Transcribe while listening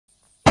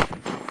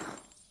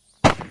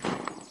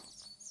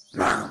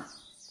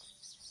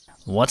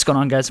What's going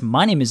on, guys?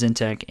 My name is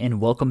Intech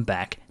and welcome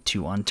back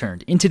to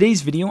Unturned. In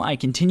today's video, I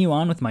continue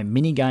on with my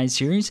mini guide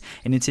series,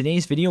 and in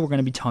today's video we're going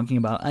to be talking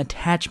about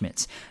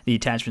attachments. The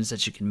attachments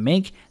that you can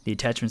make, the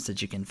attachments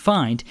that you can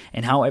find,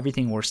 and how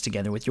everything works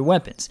together with your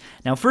weapons.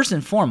 Now, first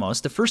and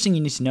foremost, the first thing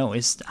you need to know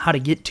is how to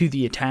get to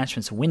the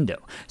attachments window.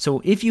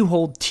 So if you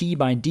hold T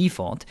by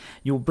default,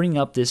 you'll bring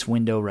up this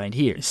window right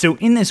here. So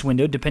in this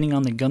window, depending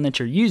on the gun that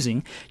you're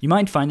using, you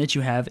might find that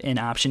you have an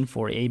option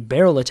for a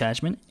barrel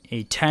attachment,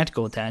 a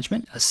tactical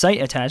attachment, a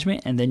sight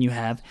attachment, and then you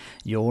have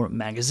your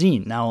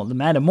magazine. Now, the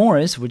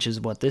Matamoras, which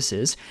is what this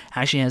is,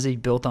 actually has a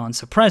built-on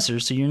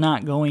suppressor, so you're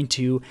not going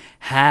to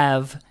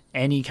have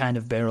any kind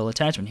of barrel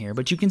attachment here,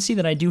 but you can see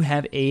that I do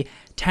have a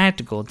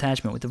tactical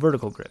attachment with the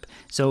vertical grip.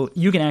 So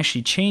you can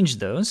actually change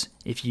those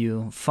if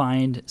you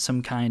find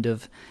some kind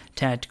of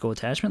tactical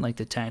attachment like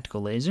the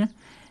tactical laser.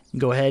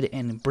 Go ahead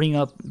and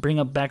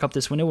bring back up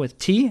this window with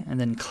T and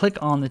then click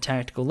on the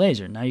tactical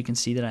laser. Now you can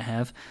see that I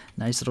have a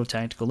nice little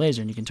tactical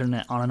laser, and you can turn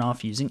that on and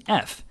off using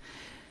F.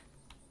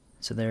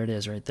 So there it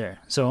is right there.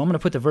 So I'm going to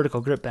put the vertical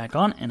grip back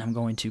on, and I'm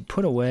going to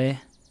put away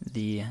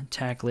the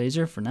tac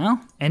laser for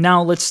now. And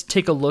now let's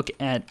take a look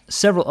at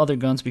several other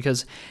guns,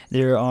 because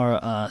there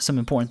are some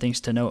important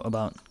things to note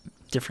about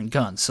different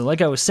guns. So like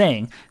I was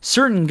saying,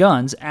 certain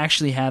guns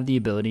actually have the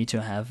ability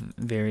to have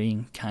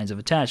varying kinds of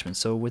attachments.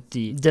 So with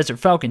the Desert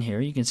Falcon here,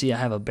 you can see I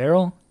have a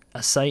barrel,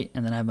 a sight,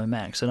 and then I have my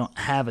mag. So I don't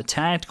have a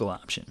tactical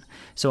option.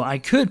 So I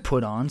could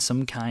put on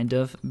some kind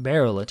of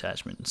barrel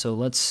attachment. So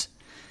let's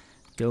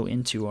go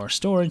into our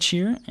storage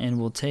here, and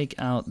we'll take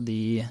out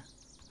the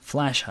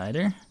flash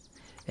hider,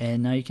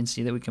 and now you can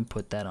see that we can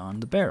put that on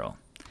the barrel.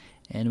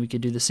 And we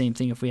could do the same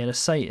thing if we had a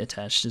sight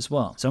attached as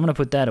well. So I'm going to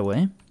put that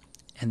away.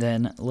 And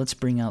then let's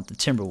bring out the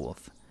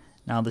Timberwolf.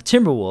 Now the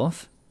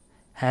Timberwolf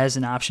has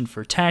an option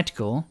for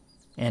tactical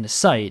and a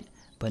sight,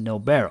 but no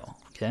barrel,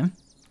 okay?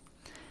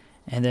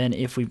 And then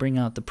if we bring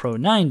out the Pro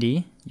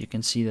 90, you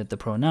can see that the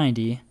Pro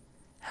 90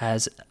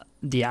 has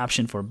the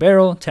option for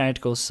barrel,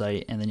 tactical,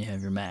 sight, and then you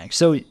have your mag.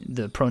 So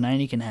the Pro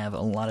 90 can have a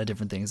lot of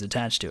different things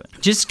attached to it.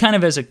 Just kind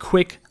of as a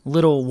quick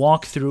little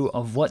walkthrough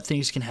of what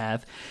things can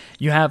have,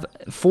 you have,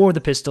 for the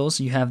pistols,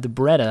 you have the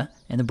Beretta,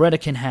 and the Beretta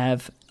can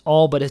have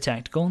all but a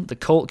tactical. The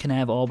Colt can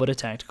have all but a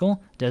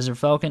tactical. Desert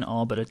Falcon,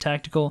 all but a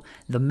tactical.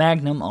 The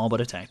Magnum, all but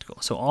a tactical.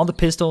 So all the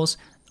pistols,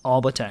 all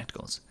but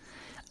tacticals.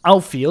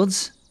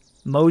 Outfields,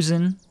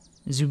 Mosin,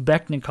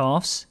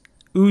 Zubeknikovs,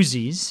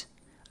 Uzis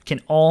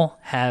can all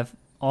have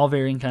all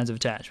varying kinds of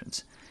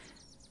attachments.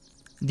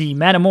 The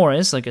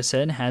Matamoras, like I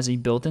said, has a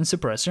built-in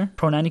suppressor.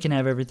 Pro 90 can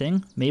have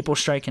everything. Maple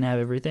Strike can have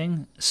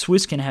everything.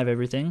 Swiss can have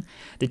everything.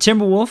 The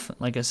Timberwolf,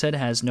 like I said,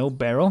 has no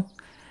barrel.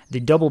 The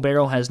double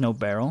barrel has no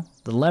barrel.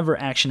 The lever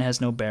action has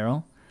no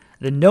barrel.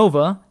 The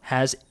Nova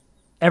has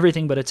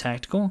everything but a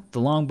tactical. The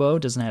longbow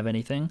doesn't have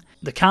anything.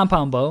 The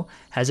compound bow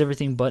has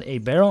everything but a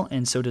barrel,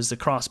 and so does the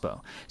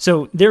crossbow.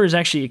 So there is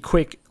actually a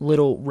quick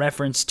little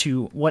reference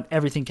to what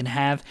everything can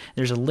have.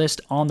 There's a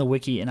list on the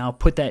wiki, and I'll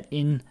put that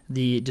in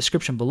the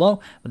description below,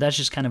 but that's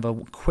just kind of a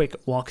quick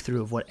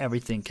walkthrough of what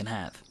everything can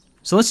have.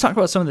 So let's talk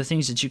about some of the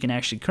things that you can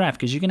actually craft,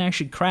 because you can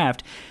actually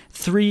craft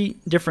 3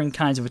 different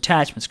kinds of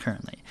attachments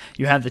currently.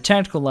 You have the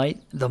tactical light,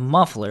 the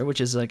muffler,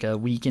 which is like a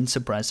weakened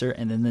suppressor,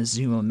 and then the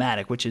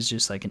zoom-o-matic, which is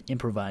just like an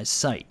improvised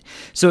sight.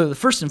 So the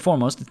first and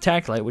foremost, the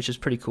tac light, which is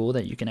pretty cool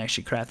that you can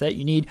actually craft that.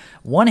 You need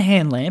 1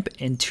 hand lamp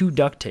and 2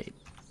 duct tape.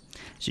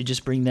 So you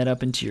just bring that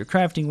up into your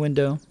crafting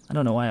window. I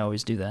don't know why I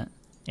always do that.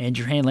 And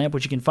your hand lamp,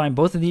 which you can find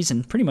both of these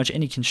in pretty much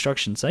any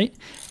construction site.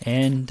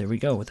 And there we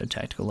go with our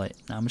tactical light.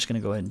 Now I'm just going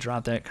to go ahead and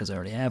drop that because I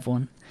already have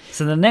one.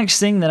 So the next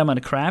thing that I'm going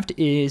to craft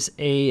is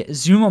a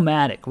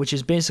zoom-o-matic, which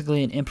is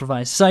basically an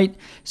improvised sight.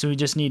 So we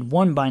just need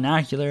 1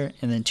 binocular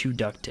and then 2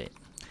 duct tape.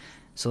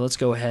 So let's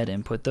go ahead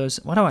and put those.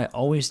 Why do I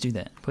always do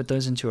that? Put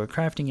those into our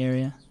crafting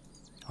area,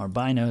 our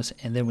binos,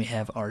 and then we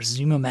have our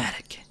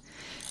zoom-o-matic.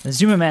 The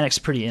zoom-o-matic's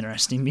pretty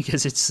interesting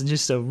because it's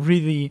just a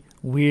really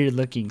weird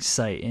looking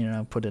sight. And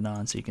I'll put it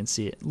on so you can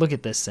see it. Look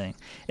at this thing.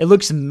 It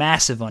looks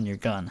massive on your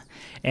gun.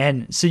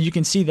 And so you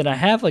can see that I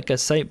have like a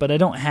sight, but I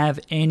don't have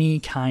any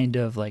kind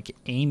of like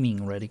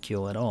aiming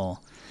reticule at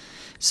all.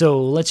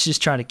 So let's just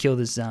try to kill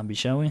this zombie,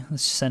 shall we?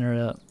 Let's center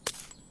it up.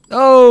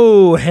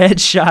 Oh,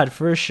 headshot,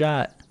 first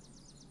shot.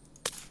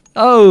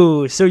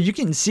 Oh, so you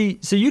can see,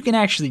 so you can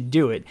actually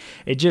do it.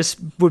 It just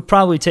would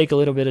probably take a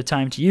little bit of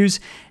time to use,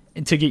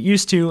 to get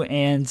used to,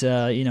 and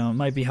you know, it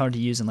might be hard to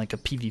use in like a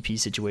PvP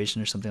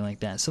situation or something like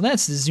that. So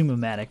that's the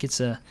zoom-o-matic. It's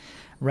a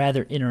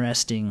rather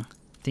interesting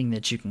thing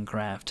that you can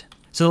craft.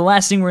 So the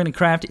last thing we're going to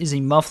craft is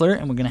a muffler,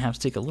 and we're going to have to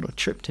take a little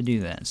trip to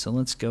do that. So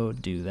let's go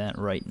do that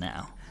right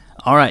now.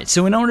 Alright,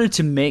 so in order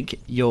to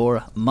make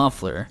your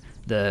muffler,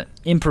 the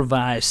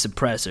improvised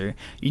suppressor,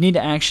 you need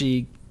to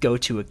actually go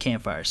to a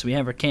campfire. So we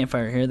have our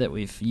campfire here that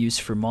we've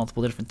used for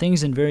multiple different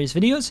things in various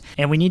videos,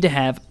 and we need to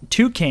have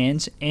 2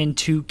 cans and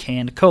 2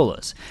 canned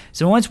colas.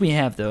 So once we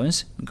have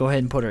those, go ahead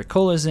and put our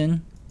colas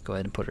in, go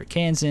ahead and put our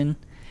cans in,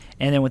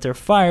 and then with our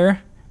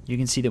fire, you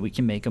can see that we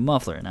can make a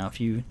muffler. Now if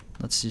you,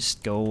 let's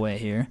just go away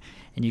here,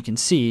 and you can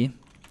see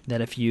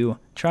that if you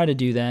try to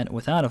do that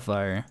without a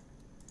fire,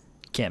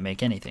 can't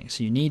make anything.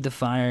 So you need the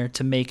fire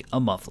to make a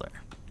muffler.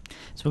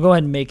 So we'll go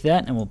ahead and make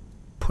that, and we'll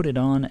put it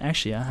on.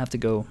 Actually, I have to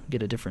go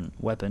get a different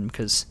weapon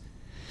because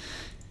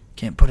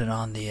can't put it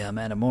on the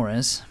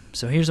Matamoras.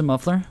 So here's a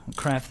muffler. We'll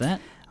craft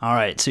that.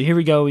 Alright, so here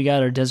we go. We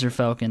got our Desert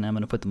Falcon. I'm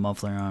going to put the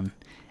muffler on,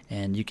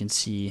 and you can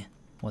see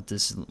what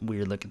this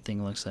weird looking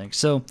thing looks like.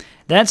 So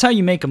that's how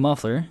you make a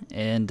muffler,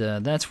 and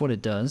that's what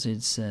it does.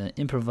 It's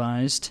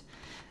improvised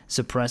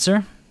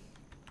suppressor.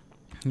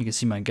 You can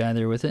see my guy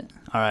there with it.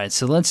 Alright,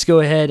 so let's go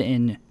ahead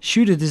and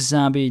shoot at this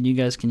zombie, and you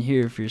guys can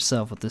hear for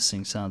yourself what this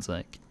thing sounds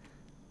like.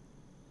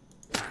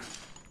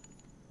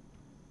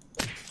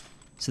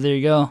 So there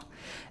you go.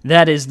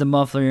 That is the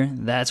muffler.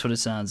 That's what it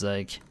sounds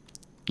like.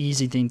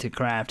 Easy thing to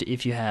craft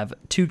if you have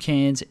 2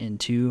 cans and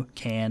 2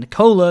 canned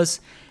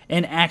colas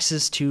and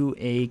access to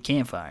a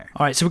campfire.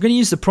 Alright, so we're going to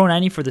use the Pro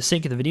 90 for the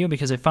sake of the video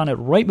because I found it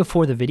right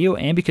before the video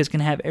and because it can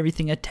have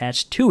everything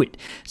attached to it.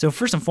 So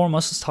first and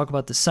foremost, let's talk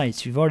about the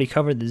sights. We've already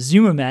covered the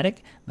Zoom-O-Matic,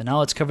 but now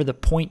let's cover the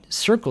point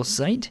circle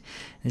sight.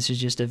 This is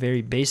just a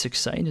very basic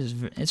sight.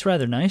 It's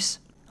rather nice.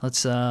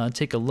 Let's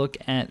take a look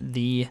at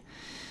the...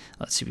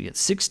 Let's see, we get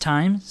 6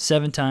 times,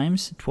 7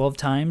 times, 12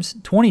 times,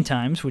 20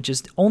 times, which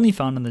is only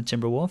found on the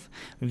Timberwolf.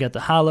 We've got the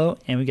hollow,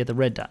 and we got the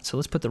red dot. So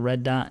let's put the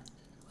red dot.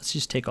 Let's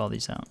just take all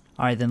these out.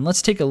 All right, then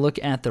let's take a look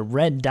at the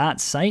red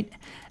dot sight,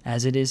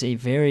 as it is a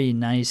very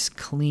nice,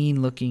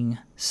 clean-looking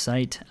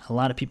sight. A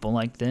lot of people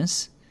like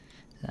this.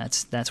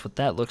 That's what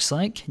that looks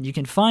like. You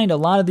can find a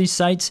lot of these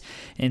sights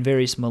in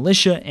various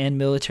militia and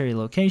military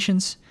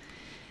locations.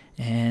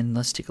 And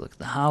let's take a look at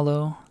the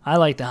hollow. I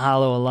like the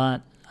hollow a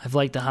lot. I've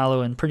liked the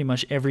hollow in pretty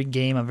much every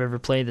game I've ever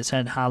played that's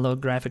had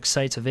holographic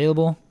sights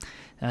available.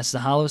 That's the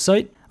hollow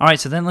sight. Alright,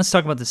 so then let's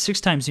talk about the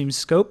 6x zoom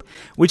scope,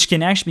 which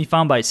can actually be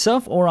found by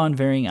itself or on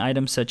varying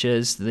items such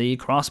as the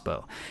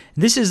crossbow.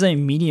 This is a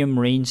medium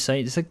range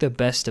sight. It's like the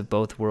best of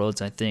both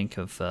worlds, I think,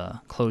 of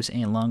close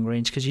and long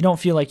range, because you don't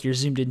feel like you're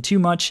zoomed in too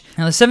much.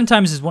 Now the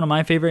 7x is one of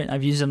my favorite.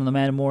 I've used it on the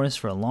Matamoras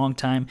for a long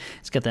time.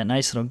 It's got that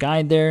nice little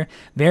guide there.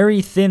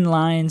 Very thin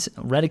lines,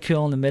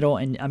 reticule in the middle,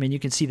 and I mean you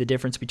can see the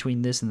difference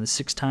between this and the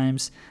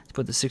 6x. Let's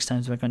put the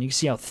 6x back on. You can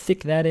see how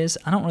thick that is.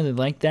 I don't really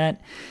like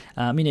that.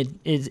 I mean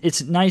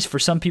it's nice for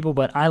some people,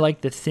 but I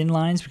like the thin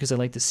lines because I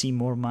like to see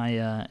more of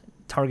my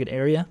target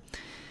area.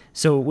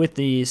 So with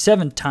the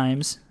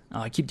 7x,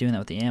 I keep doing that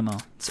with the ammo.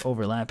 It's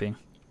overlapping.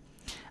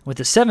 With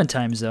the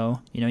 7x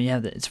though, you know, you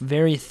have it's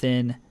very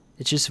thin.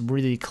 It's just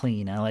really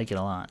clean. I like it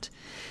a lot.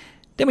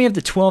 Then we have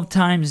the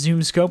 12x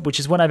zoom scope, which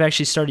is what I've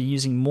actually started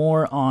using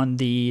more on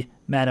the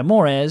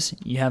Matamoras.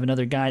 You have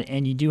another guide,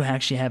 and you do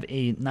actually have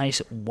a nice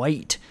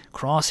white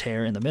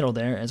crosshair in the middle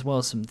there, as well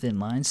as some thin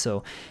lines.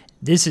 So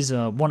this is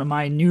one of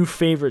my new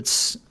favorite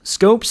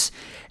scopes.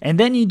 And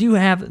then you do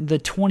have the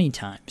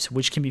 20x,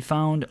 which can be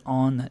found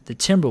on the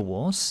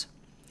Timberwolves.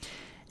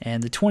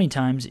 And the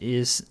 20x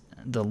is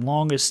the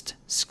longest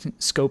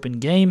scope in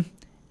game,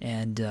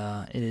 and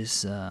it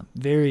is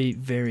very,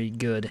 very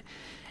good,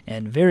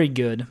 and very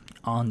good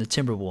on the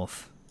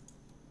Timberwolf.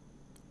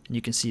 And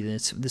you can see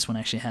this one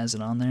actually has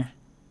it on there.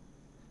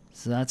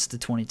 So that's the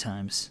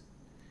 20x.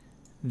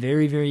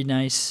 Very, very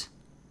nice.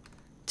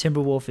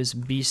 Timberwolf is a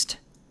beast.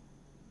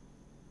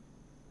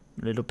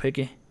 Little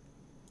picky.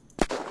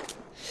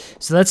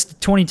 So that's the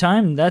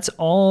 20x. That's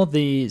all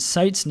the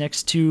sights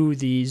next to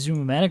the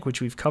Zoom-O-Matic,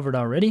 which we've covered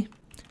already.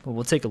 But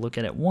we'll take a look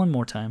at it one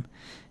more time,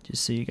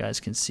 just so you guys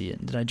can see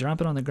it. Did I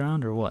drop it on the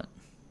ground or what?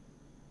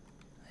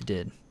 I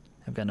did.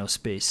 I've got no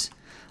space.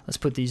 Let's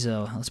put these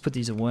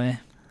away.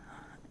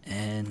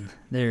 And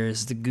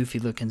there's the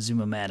goofy-looking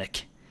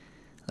Zoom-O-Matic.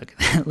 Look at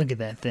that! Look at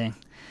that thing.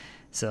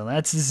 So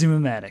that's the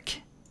Zoom-O-Matic.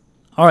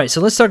 All right. So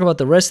let's talk about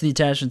the rest of the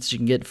attachments you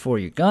can get for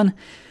your gun.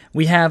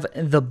 We have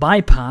the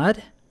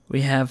bipod,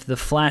 we have the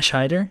flash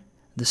hider,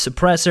 the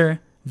suppressor,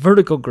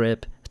 vertical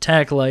grip,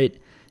 attack light,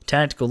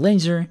 tactical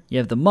laser, you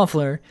have the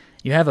muffler,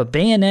 you have a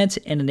bayonet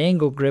and an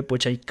angle grip,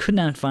 which I could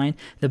not find.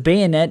 The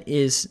bayonet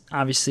is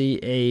obviously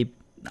a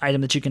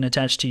item that you can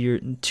attach to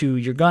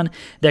your gun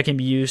that can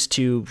be used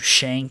to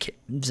shank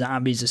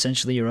zombies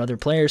essentially or other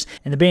players.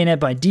 And the bayonet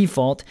by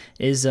default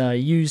is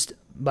used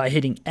by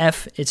hitting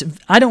F.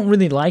 I don't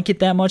really like it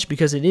that much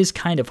because it is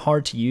kind of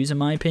hard to use in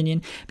my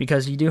opinion,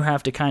 because you do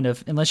have to kind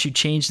of, unless you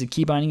change the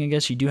key binding, I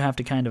guess, you do have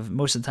to kind of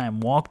most of the time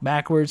walk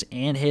backwards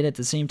and hit at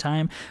the same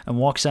time and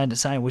walk side to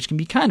side, which can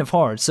be kind of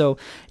hard. So,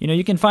 you know,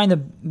 you can find the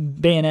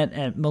bayonet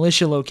at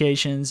militia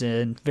locations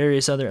and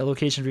various other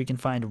locations where you can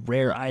find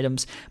rare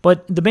items,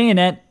 but the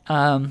bayonet,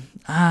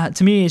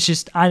 to me, it's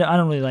just, I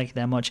don't really like it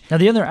that much. Now,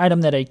 the other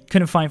item that I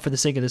couldn't find for the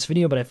sake of this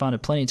video, but I found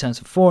it plenty of times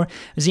before,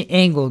 is the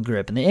angle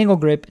grip. And the angle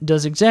grip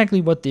does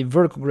exactly what the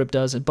vertical grip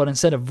does, but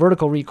instead of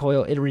vertical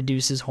recoil, it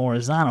reduces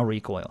horizontal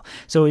recoil.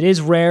 So it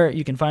is rare.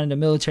 You can find it in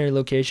military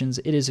locations.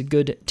 It is a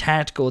good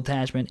tactical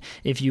attachment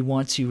if you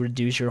want to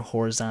reduce your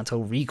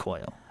horizontal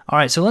recoil.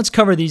 Alright, so let's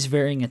cover these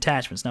varying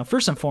attachments. Now,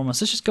 first and foremost,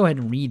 let's just go ahead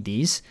and read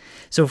these.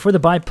 So for the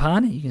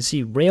bipod, you can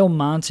see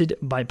rail-mounted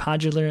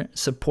bipodular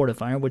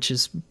supportifier, which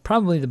is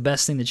probably the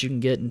best thing that you can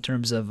get in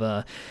terms of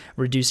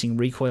reducing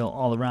recoil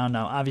all around.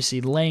 Now,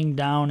 obviously, laying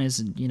down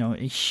is, you know,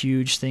 a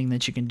huge thing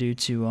that you can do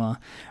to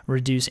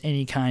reduce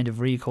any kind of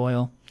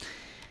recoil.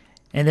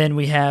 And then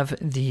we have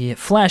the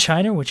flash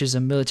hider, which is a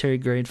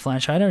military-grade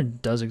flash hider.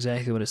 It does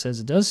exactly what it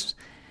says it does.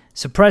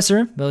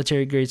 Suppressor,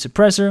 military-grade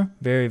suppressor,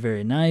 very,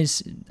 very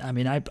nice. I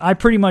mean, I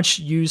pretty much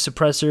use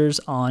suppressors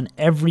on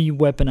every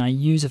weapon I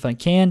use if I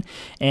can,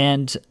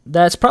 and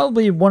that's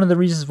probably one of the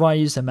reasons why I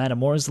use the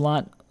Matamoras a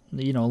lot,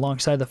 you know,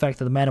 alongside the fact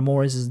that the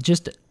Matamoras is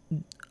just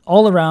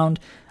all around,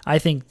 I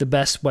think, the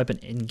best weapon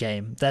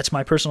in-game. That's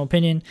my personal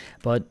opinion,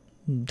 but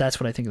that's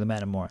what I think of the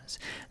Matamoras.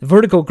 The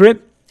vertical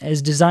grip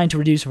is designed to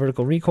reduce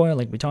vertical recoil,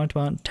 like we talked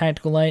about.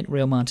 Tactical light,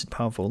 rail-mounted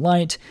powerful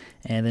light,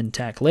 and then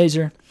tac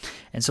laser.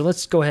 And so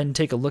let's go ahead and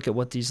take a look at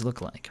what these look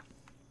like.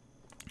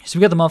 So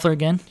we got the muffler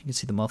again. You can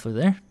see the muffler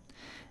there.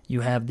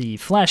 You have the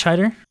flash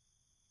hider.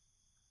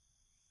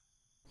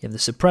 You have the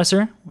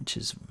suppressor, which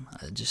is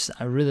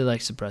I really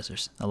like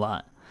suppressors a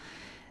lot.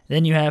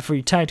 Then you have, for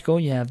your tactical,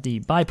 you have the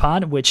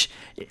bipod, which,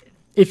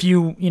 if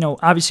you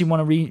obviously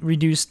want to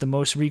reduce the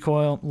most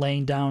recoil,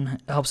 laying down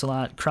helps a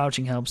lot.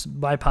 Crouching helps.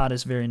 Bipod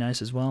is very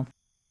nice as well.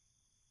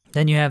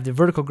 Then you have the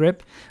vertical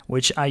grip,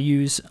 which I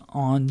use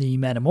on the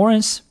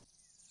Matamoras.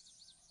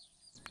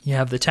 You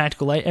have the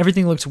tactical light.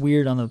 Everything looks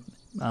weird on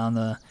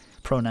the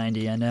Pro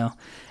 90, I know.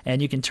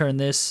 And you can turn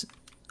this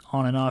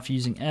on and off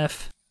using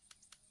F.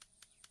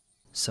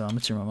 So I'm going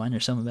to turn my miner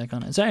summon back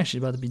on. It's actually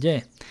about to be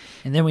day.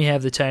 And then we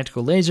have the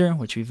tactical laser,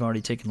 which we've already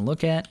taken a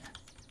look at.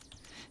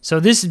 So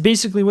this is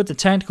basically what the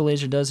tactical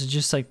laser does. Is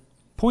just like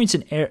points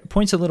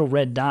a little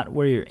red dot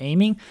where you're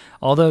aiming.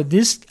 Although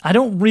this, I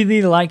don't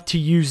really like to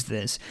use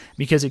this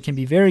because it can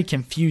be very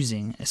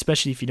confusing,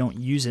 especially if you don't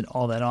use it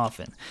all that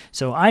often.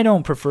 So I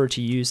don't prefer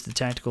to use the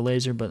tactical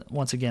laser, but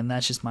once again,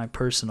 that's just my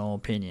personal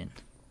opinion.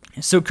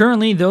 So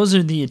currently, those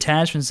are the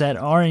attachments that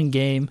are in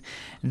game.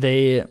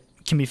 They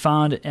can be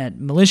found at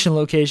militia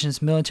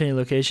locations, military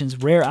locations,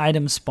 rare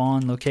item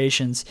spawn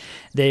locations.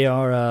 They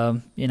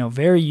are,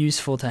 very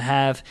useful to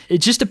have. It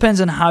just depends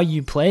on how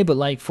you play, but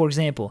like, for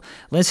example,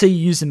 let's say you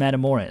use the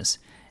Matamoras.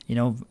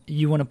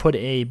 You want to put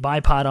a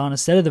bipod on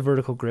instead of the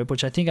vertical grip,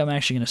 which I think I'm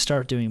actually going to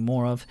start doing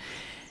more of.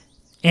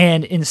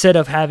 And instead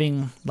of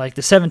having like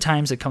the 7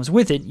 times that comes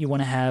with it, you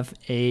want to have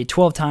a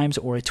 12 times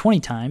or a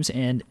 20 times,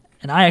 and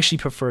I actually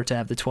prefer to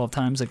have the 12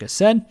 times, like I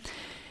said.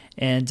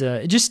 And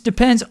it just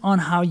depends on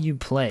how you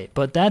play.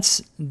 But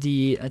that's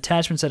the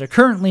attachments that are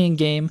currently in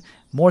game.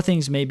 More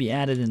things may be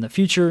added in the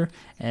future,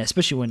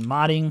 especially when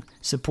modding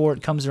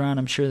support comes around.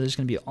 I'm sure there's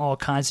going to be all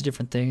kinds of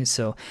different things.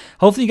 So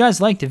hopefully you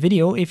guys liked the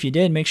video. If you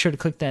did, make sure to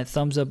click that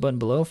thumbs up button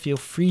below. Feel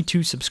free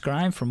to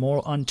subscribe for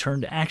more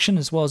Unturned action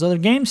as well as other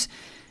games.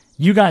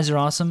 You guys are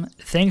awesome.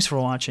 Thanks for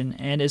watching.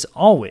 And as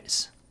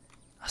always,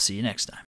 I'll see you next time.